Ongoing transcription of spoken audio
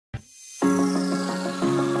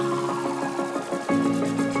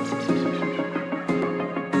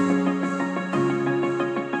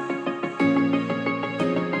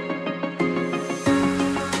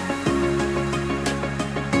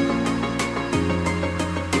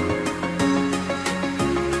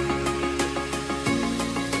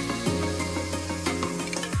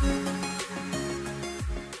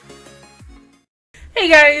Hey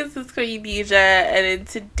guys, it's Queendija, and in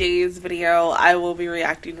today's video, I will be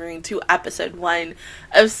reacting to episode 1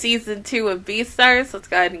 of season 2 of Beastars. Let's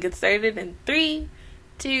go ahead and get started in 3,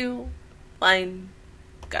 2, 1,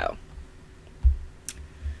 go.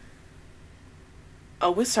 Oh,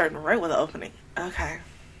 we're starting right with the opening. Okay.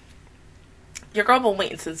 Your girl been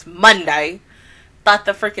waiting since Monday. Thought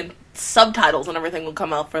the freaking subtitles and everything would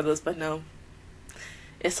come out for this, but no.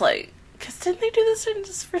 It's like, because didn't they do this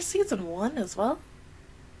just for season 1 as well?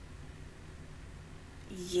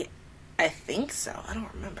 Yeah, I think so. I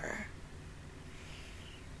don't remember.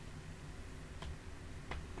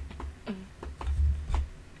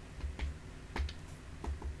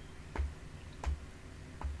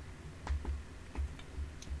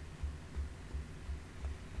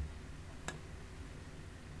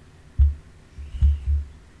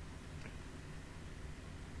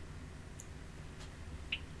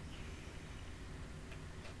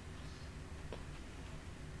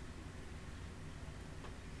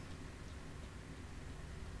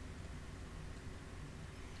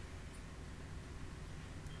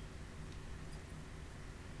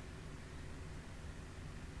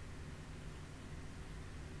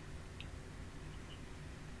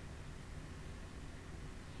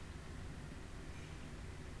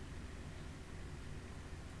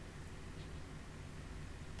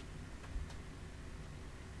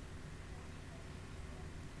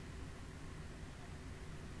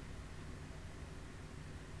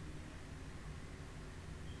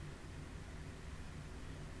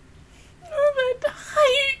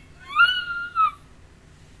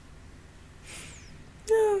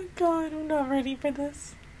 Oh god, I'm not ready for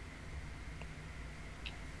this.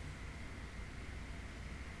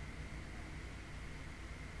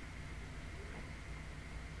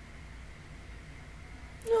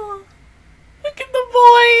 Oh, look at the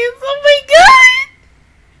boys! Oh my god!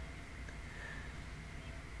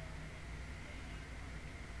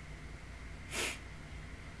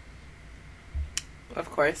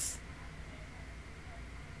 Of course.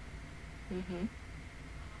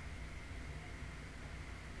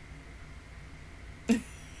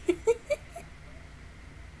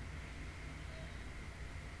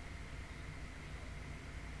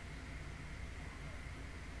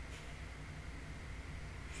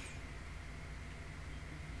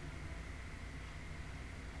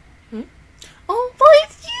 Oh,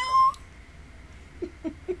 bless you!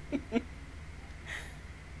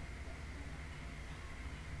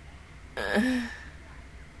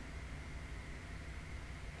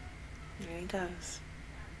 There he does.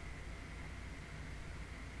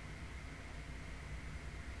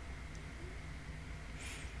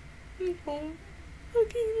 Oh,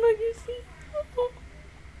 okay, legacy. Oh.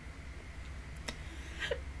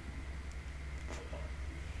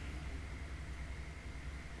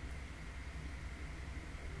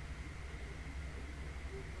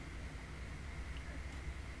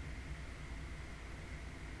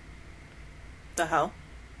 The hell?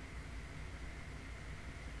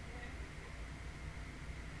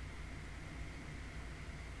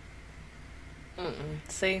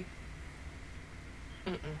 See?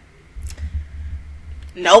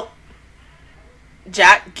 Nope.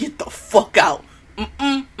 Jack, get the fuck out.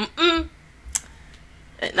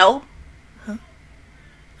 No. Huh?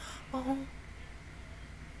 Oh.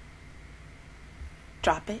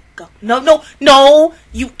 Drop it. Go. No, no, no.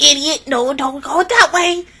 You idiot. No, don't go that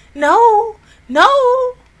way. No. No.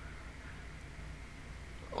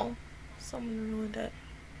 Oh, someone ruined it.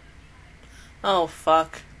 Oh,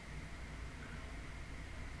 fuck.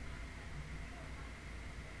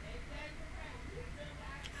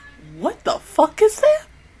 What the fuck is that?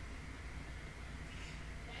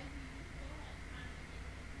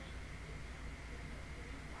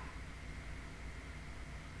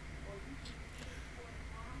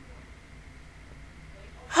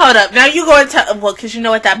 Hold up. Now you go and tell. Well, because you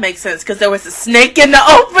know what? That makes sense. Because there was a snake in the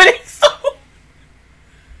opening. So.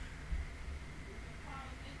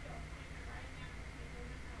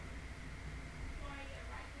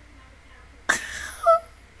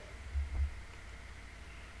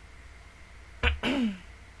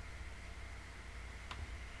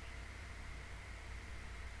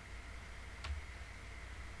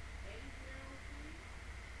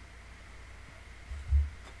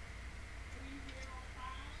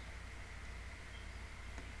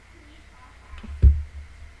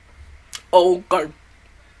 Oh god.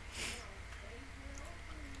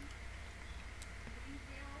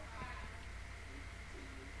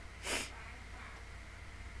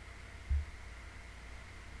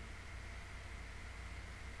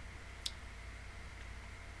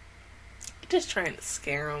 Just trying to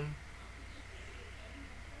scare him.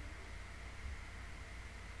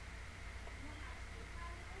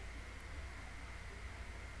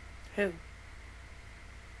 Who?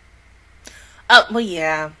 Oh, well,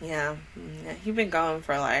 yeah. You've been gone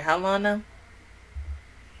for like how long now?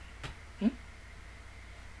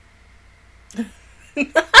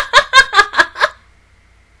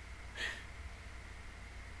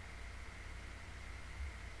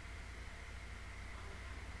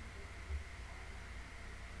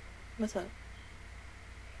 What's up?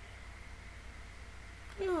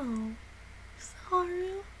 No.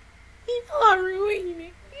 Sorry. He's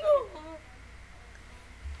ruining. No.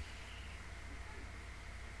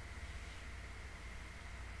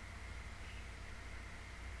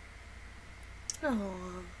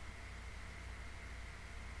 Oh.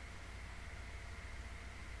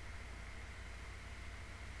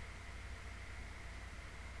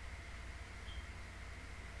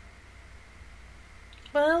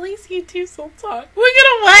 Well, at least you two still talk. We're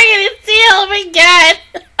gonna wait and see him again.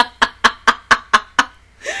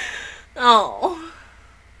 Oh.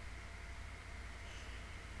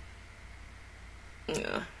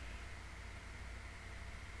 Yeah.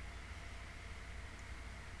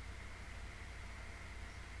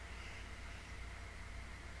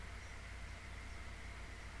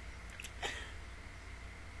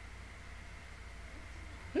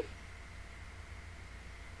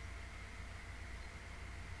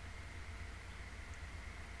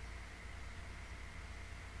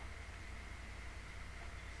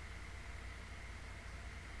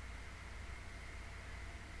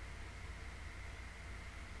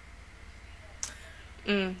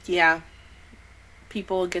 Yeah.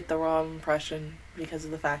 People get the wrong impression because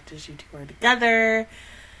of the fact that you two are together.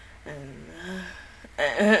 And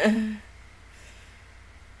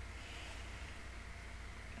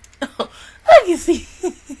oh, I can see.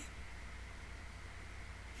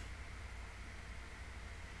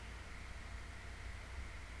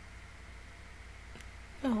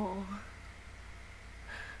 Oh.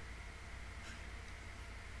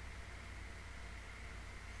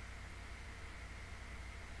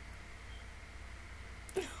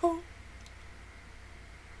 Oh.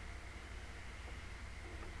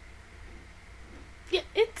 Yeah,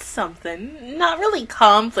 it's something. Not really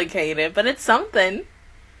complicated, but it's something.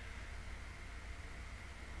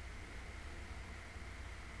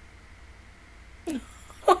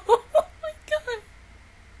 Oh my god.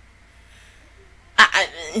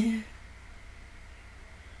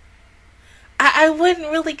 I wouldn't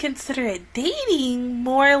really consider it dating.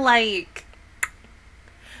 More like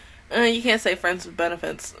you can't say friends with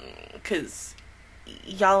benefits because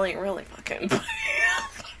y'all ain't really fucking.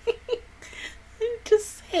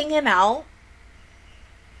 Just hanging out.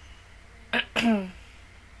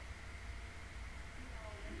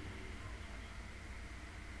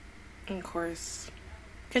 Of course,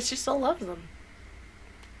 because she still loves him.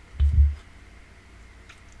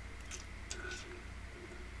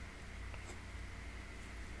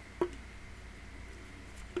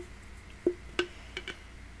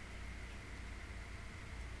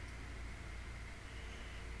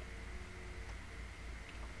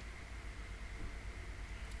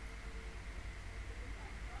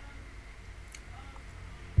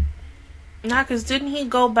 Nah, because didn't he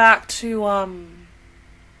go back to,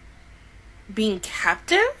 being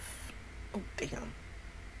captive? Oh, damn.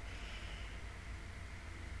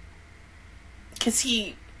 Because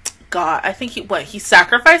I think he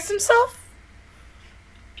sacrificed himself?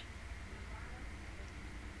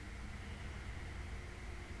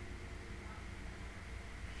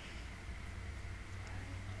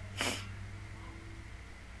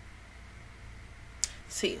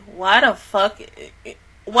 See, why the fuck...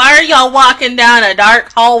 Why are y'all walking down a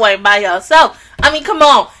dark hallway by yourself? I mean, come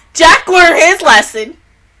on. Jack learned his lesson.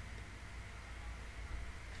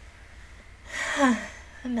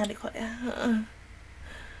 Not quite.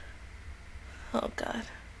 Oh, God.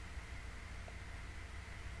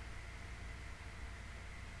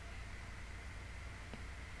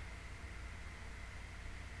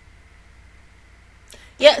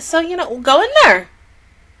 Yeah, so, go in there.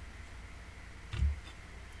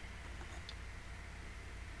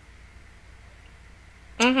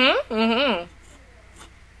 Mm-hmm.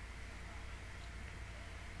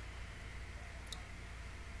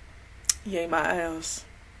 Yay, my ass.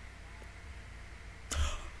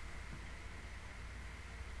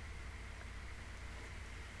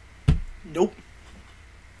 Nope.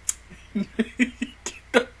 Nope.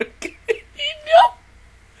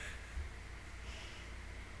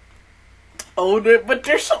 Hold it, but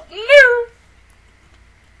there's something there.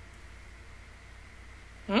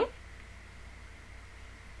 Hmm?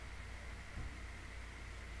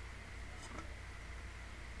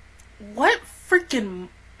 What freaking...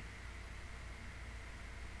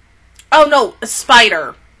 Oh, no, a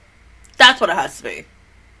spider. That's what it has to be.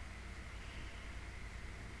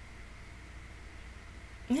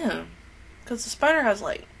 Yeah. Because the spider has,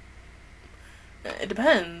 like... It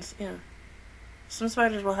depends, yeah. Some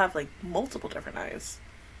spiders will have, like, multiple different eyes.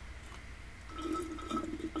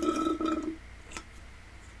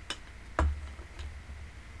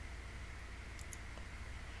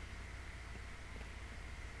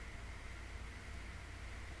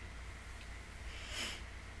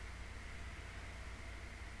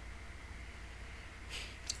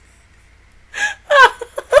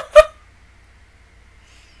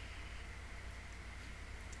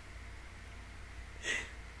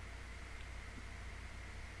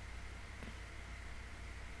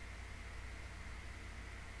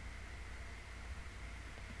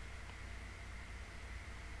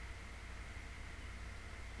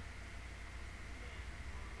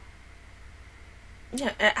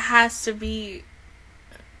 Yeah, it has to be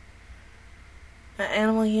an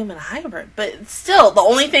animal-human hybrid. But still, the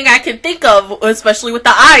only thing I can think of, especially with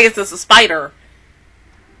the eyes, is a spider.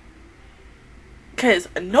 Because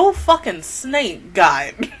no fucking snake,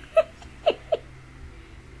 God.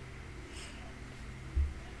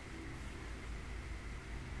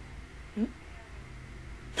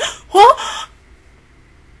 What?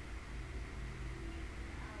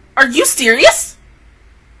 Are you serious?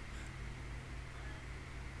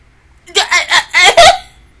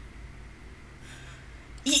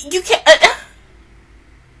 You can't...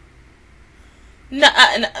 No,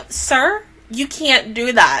 sir, you can't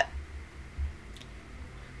do that.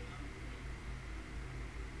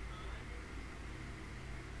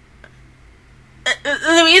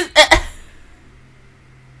 Louise...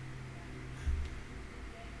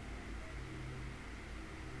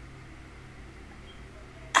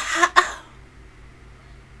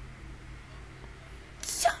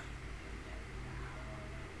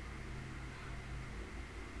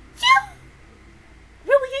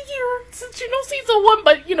 Since you know season 1,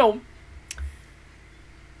 but you know,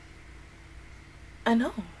 I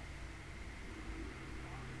know.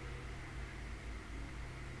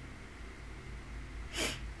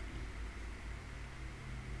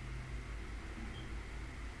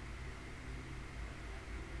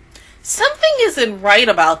 Something isn't right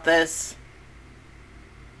about this.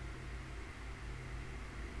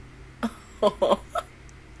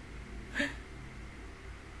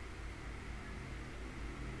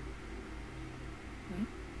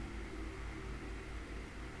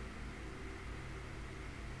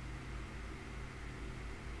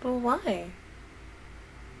 But why?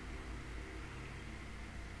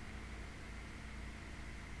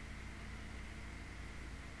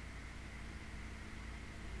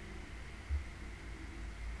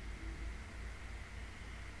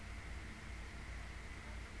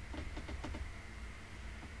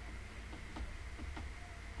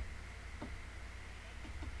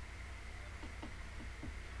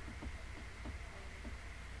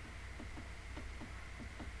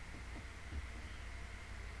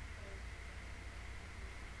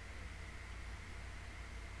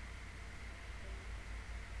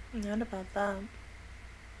 Not about that.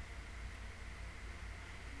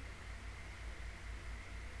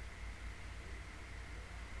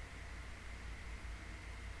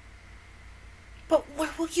 But where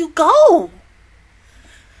will you go?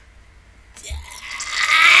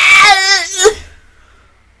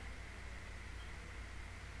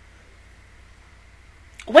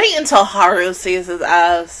 Wait until Haru sees his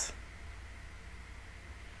ass.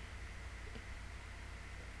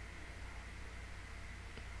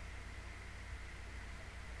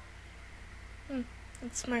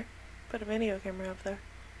 That's smart. Put a video camera up there.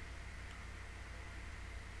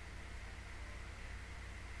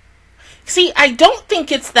 See, I don't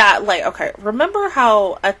think it's that, like, okay, remember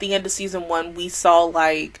how at the end of season 1 we saw,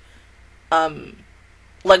 like,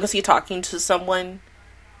 Legacy talking to someone?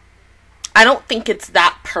 I don't think it's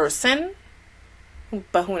that person,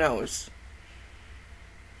 but who knows?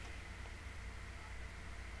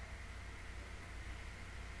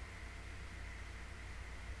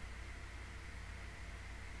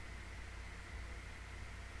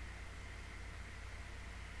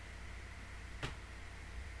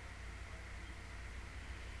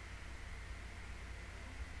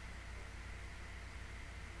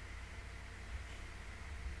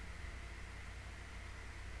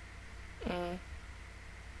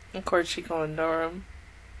 Of course, she gonna adore him.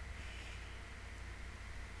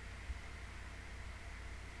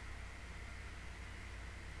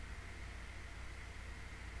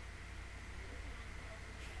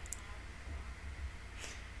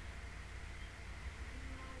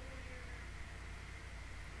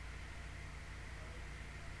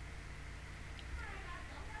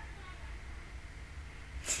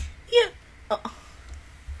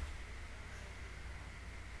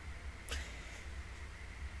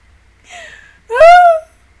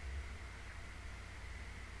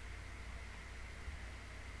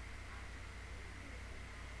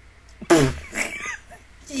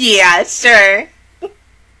 Yeah, sure.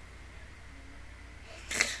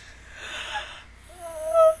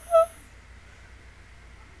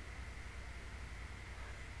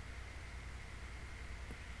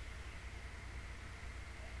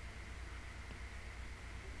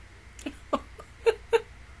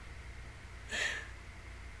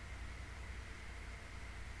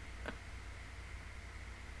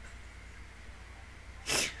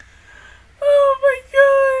 Oh my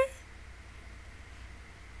god.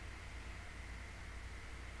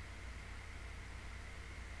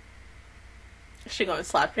 She gonna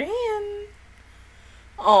slap your hand.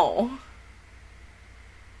 Oh.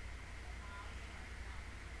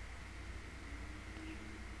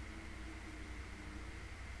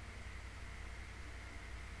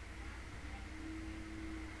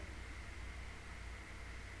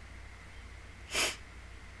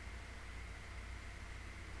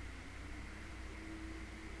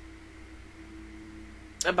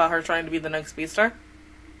 About her trying to be the next Beastar?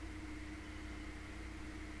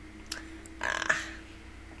 Ah.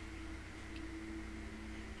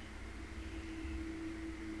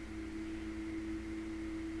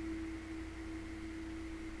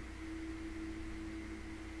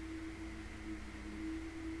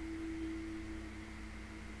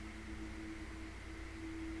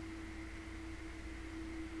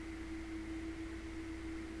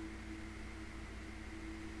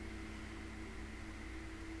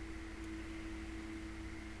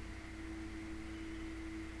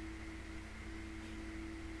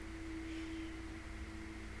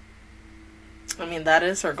 I mean, that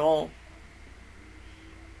is her goal.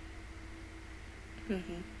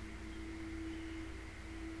 Mm-hmm.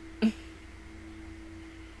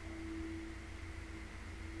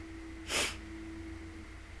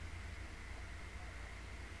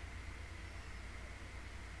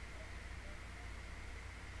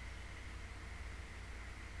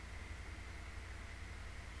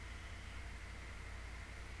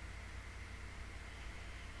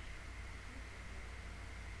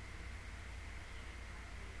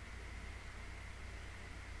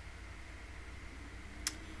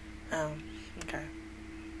 Oh, okay.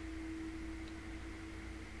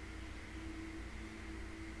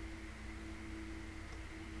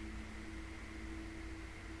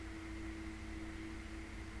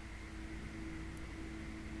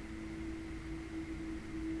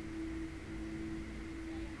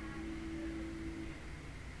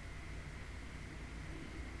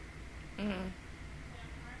 Mm.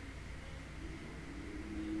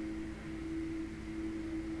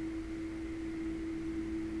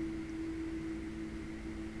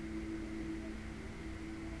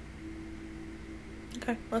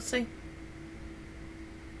 Okay, let's see.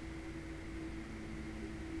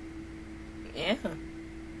 Yeah.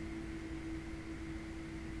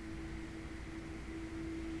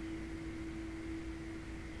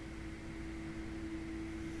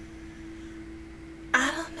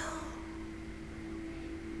 I don't know.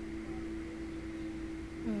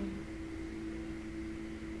 Hmm.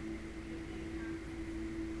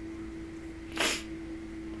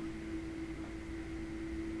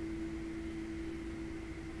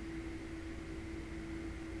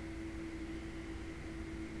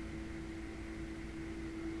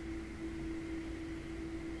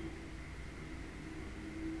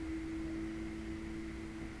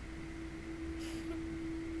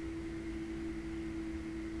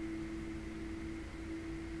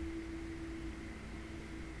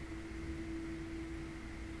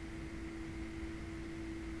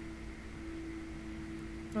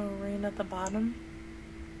 Oh, rain at the bottom?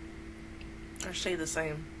 Or stay the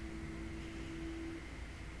same?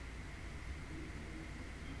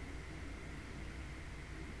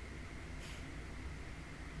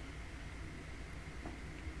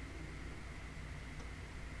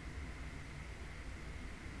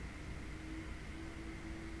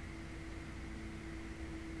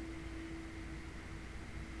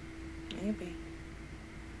 Maybe.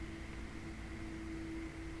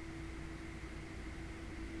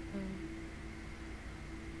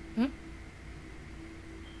 Hmm?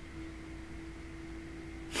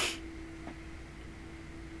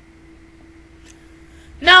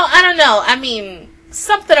 No, I don't know. I mean,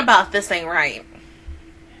 something about this ain't right.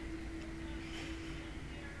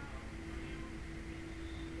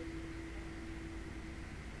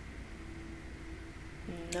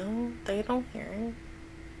 No, they don't hear it.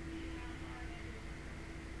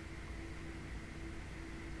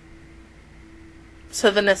 So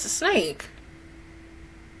then it's a snake.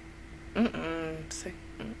 See.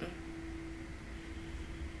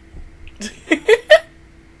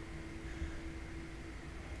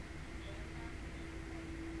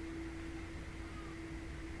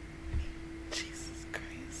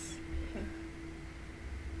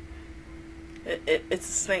 It's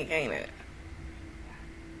a snake, ain't it?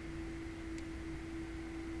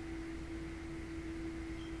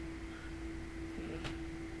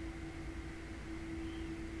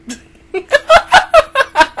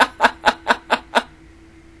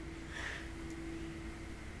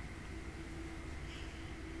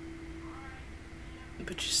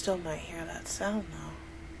 But you still might hear that sound, though.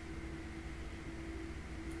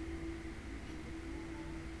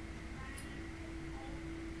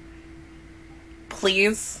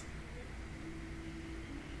 Please.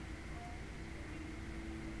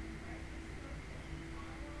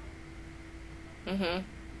 Mm-hmm.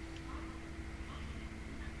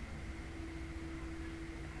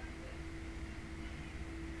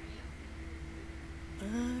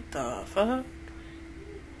 What the fuck?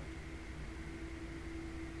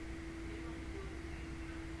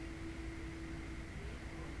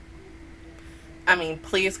 I mean,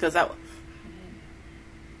 please, because that...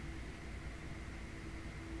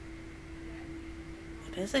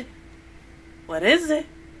 What is it? What is it?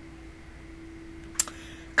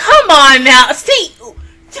 Come on now. See, you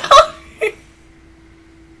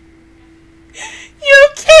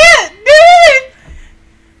can't do it.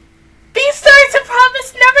 Beastars and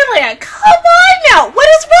Promised Neverland. Come on now. What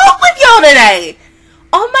is wrong with y'all today?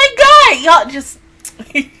 Oh my god. Y'all just...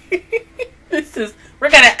 We're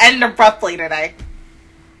gonna end abruptly today.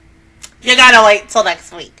 You gotta wait till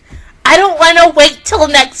next week. I don't want to wait till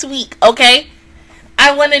next week, okay?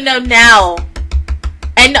 I want to know now.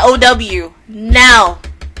 N-O-W. Now.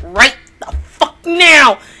 Right the fuck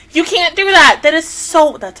now. You can't do that. That is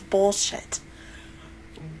so... That's bullshit.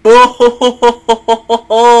 Bull.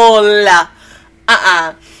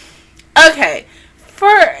 Okay. For,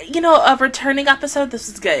 a returning episode, this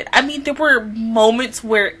is good. I mean, there were moments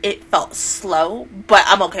where it felt slow, but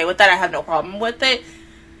I'm okay with that. I have no problem with it.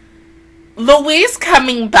 Louise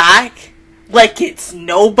coming back like it's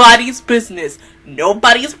nobody's business,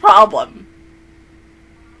 nobody's problem.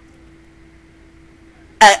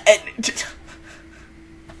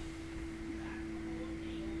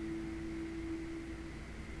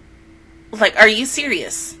 Like, are you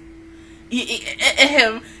serious?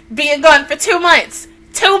 Him being gone for 2 months.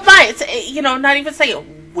 2 months! Not even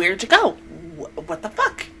saying, where'd you go? What the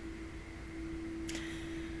fuck?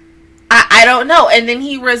 I don't know. And then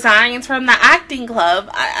he resigns from the acting club.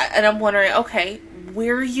 And I'm wondering, okay,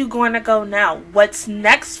 where are you going to go now? What's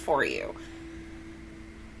next for you?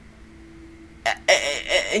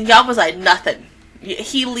 And y'all was like, nothing.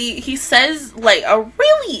 He says, like, a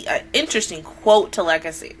really interesting quote to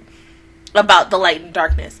Legacy about the light and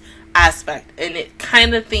darkness aspect. And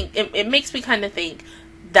it makes me kind of think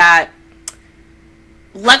that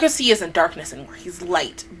Legacy isn't darkness anymore. He's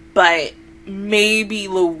light. But maybe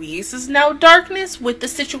Louise is now darkness with the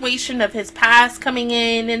situation of his past coming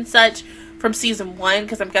in and such from season 1.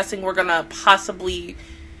 Because I'm guessing we're going to possibly...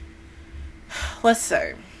 Let's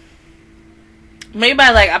say... Maybe by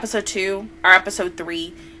like episode 2 or episode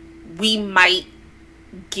 3, we might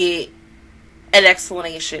get an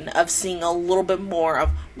explanation of seeing a little bit more of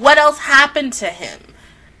what else happened to him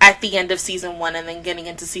at the end of season 1 and then getting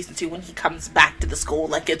into season 2 when he comes back to the school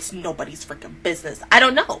like it's nobody's freaking business. I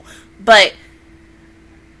don't know. But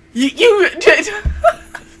you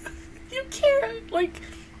can't, like,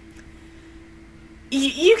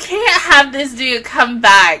 you can't have this dude come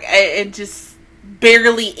back and just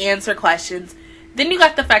barely answer questions. Then you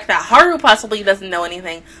got the fact that Haru possibly doesn't know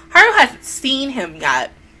anything. Haru hasn't seen him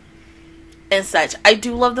yet. And such. I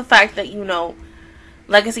do love the fact that,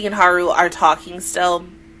 Legacy and Haru are talking still.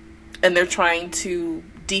 And they're trying to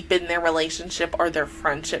deepen their relationship or their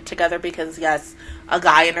friendship together. Because, yes, a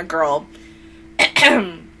guy and a girl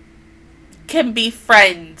can be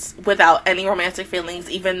friends without any romantic feelings.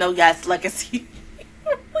 Even though, yes, Legacy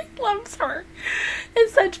really loves her and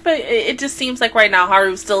such, but it just seems like right now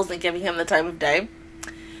Haru still isn't giving him the time of day,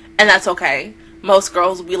 and that's okay. Most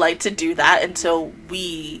girls, we like to do that until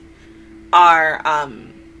we are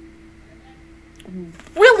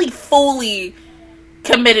really fully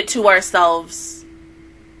committed to ourselves,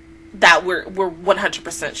 that we're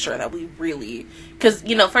 100% sure that we really, because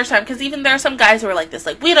first time, because even there are some guys who are like this,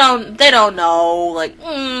 like they don't know, like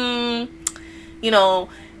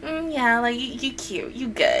yeah, like, you cute, you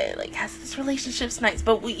good, like, this relationship's nice,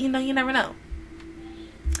 but you never know.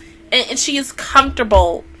 And she is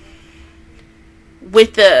comfortable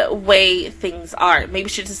with the way things are. Maybe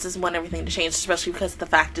she just doesn't want everything to change, especially because the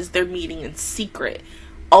fact is they're meeting in secret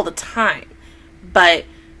all the time. But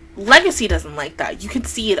Legacy doesn't like that. You can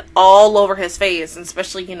see it all over his face, and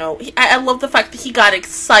especially, I love the fact that he got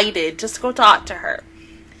excited just to go talk to her.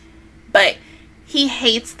 But he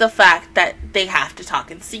hates the fact that they have to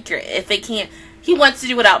talk in secret. If they can't, he wants to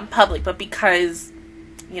do it out in public, but because,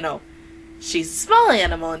 you know, she's a small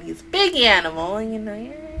animal and he's a big animal, and, you know,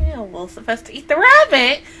 yeah, we're supposed to eat the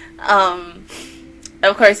rabbit.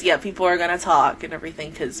 Of course, yeah, people are gonna talk and everything,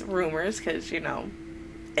 because rumors, because, you know,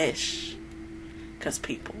 ish. Because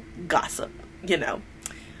people gossip, you know.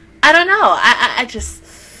 I don't know.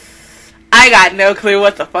 I got no clue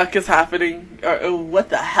what the fuck is happening, or what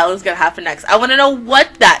the hell is gonna happen next. I want to know what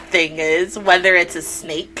that thing is, whether it's a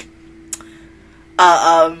snake,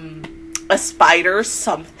 a spider,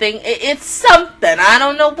 something. It's something. I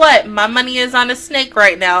don't know what. My money is on a snake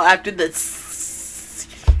right now after this,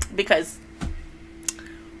 because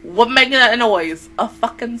what making that noise? A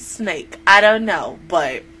fucking snake. I don't know,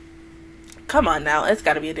 but come on now, it's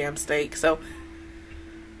gotta be a damn snake. So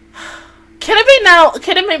can it be now?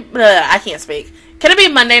 Can it be? I can't speak. Can it be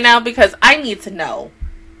Monday now? Because I need to know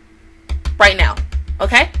right now.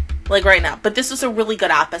 Okay, like right now. But this was a really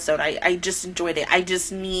good episode. I just enjoyed it. I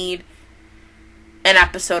just need an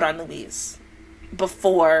episode on Louise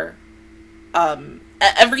before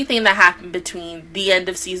everything that happened between the end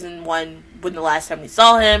of season 1, when the last time we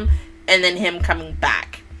saw him, and then him coming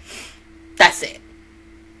back. That's it.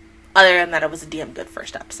 Other than that, it was a damn good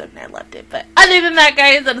first episode, and I loved it. But other than that,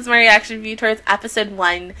 guys, that is my reaction review towards episode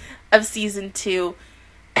 1 of season 2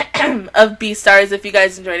 of Beastars. If you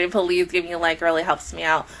guys enjoyed it, please give me a like. It really helps me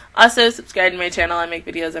out. Also, subscribe to my channel. I make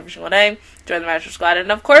videos every single day. Join the Master Squad. And,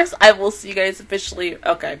 of course, I will see you guys officially,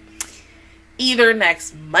 either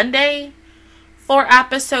next Monday for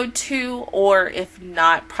episode 2, or if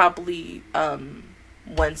not, probably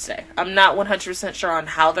Wednesday. I'm not 100% sure on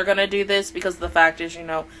how they're going to do this, because the fact is, you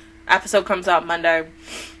know, episode comes out Monday,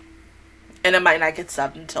 and it might not get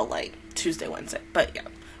subbed until, like, Tuesday, Wednesday. But, yeah.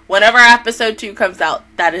 Whenever episode 2 comes out,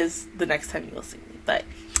 that is the next time you will see me. But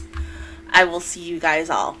I will see you guys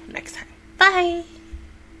all next time. Bye!